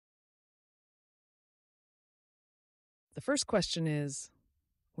The first question is,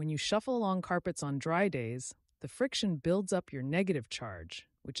 when you shuffle along carpets on dry days, the friction builds up your negative charge,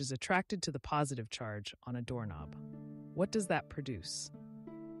 which is attracted to the positive charge on a doorknob. What does that produce?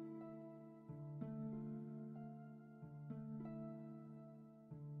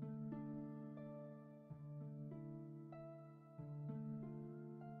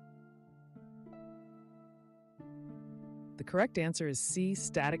 The correct answer is C,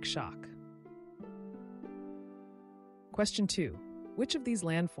 static shock. Question 2. Which of these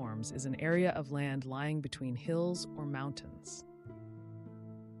landforms is an area of land lying between hills or mountains?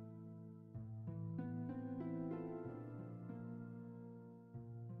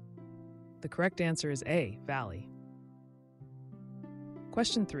 The correct answer is A, valley.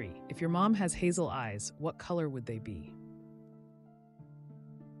 Question 3. If your mom has hazel eyes, what color would they be?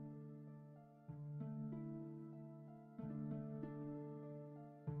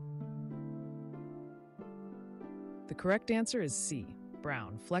 The correct answer is C,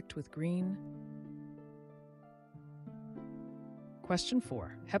 brown, flecked with green. Question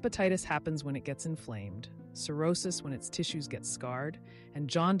 4. Hepatitis happens when it gets inflamed, cirrhosis when its tissues get scarred, and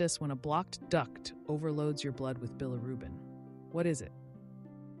jaundice when a blocked duct overloads your blood with bilirubin. What is it?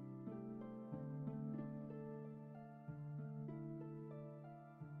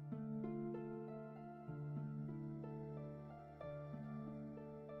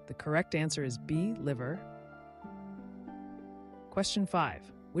 The correct answer is B, liver. Question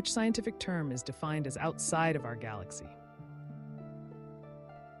 5. Which scientific term is defined as outside of our galaxy?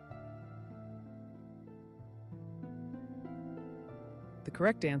 The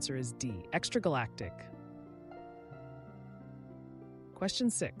correct answer is D, extragalactic. Question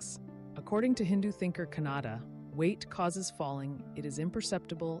 6. According to Hindu thinker Kannada, weight causes falling, it is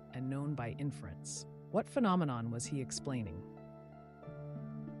imperceptible and known by inference. What phenomenon was he explaining?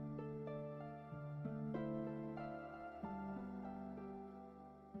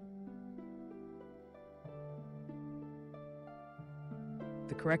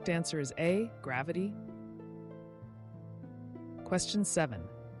 The correct answer is A, gravity. Question 7.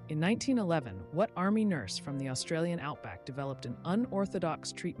 In 1911, what army nurse from the Australian outback developed an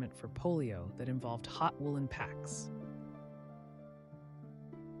unorthodox treatment for polio that involved hot woolen packs?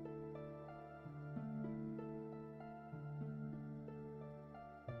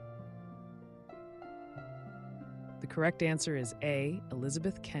 The correct answer is A,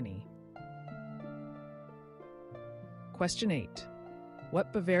 Elizabeth Kenny. Question 8.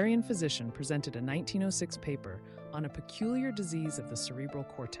 What Bavarian physician presented a 1906 paper on a peculiar disease of the cerebral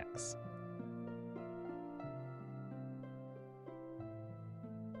cortex?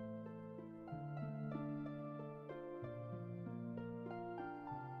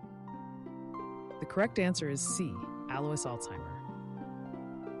 The correct answer is C, Alois Alzheimer.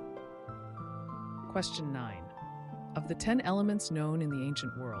 Question 9. Of the 10 elements known in the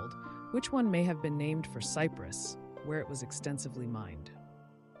ancient world, which one may have been named for Cyprus, where it was extensively mined?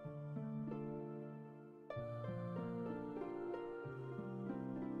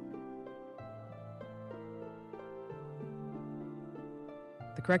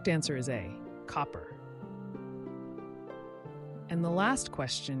 The correct answer is A, copper. And the last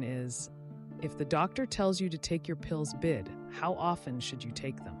question is, if the doctor tells you to take your pills bid, how often should you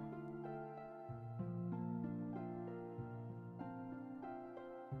take them?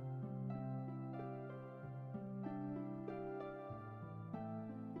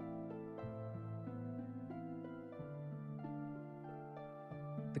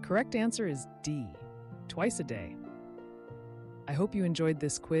 The correct answer is D, twice a day. I hope you enjoyed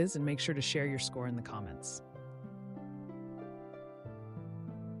this quiz and make sure to share your score in the comments.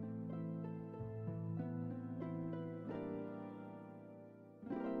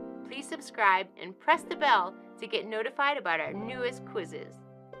 Please subscribe and press the bell to get notified about our newest quizzes.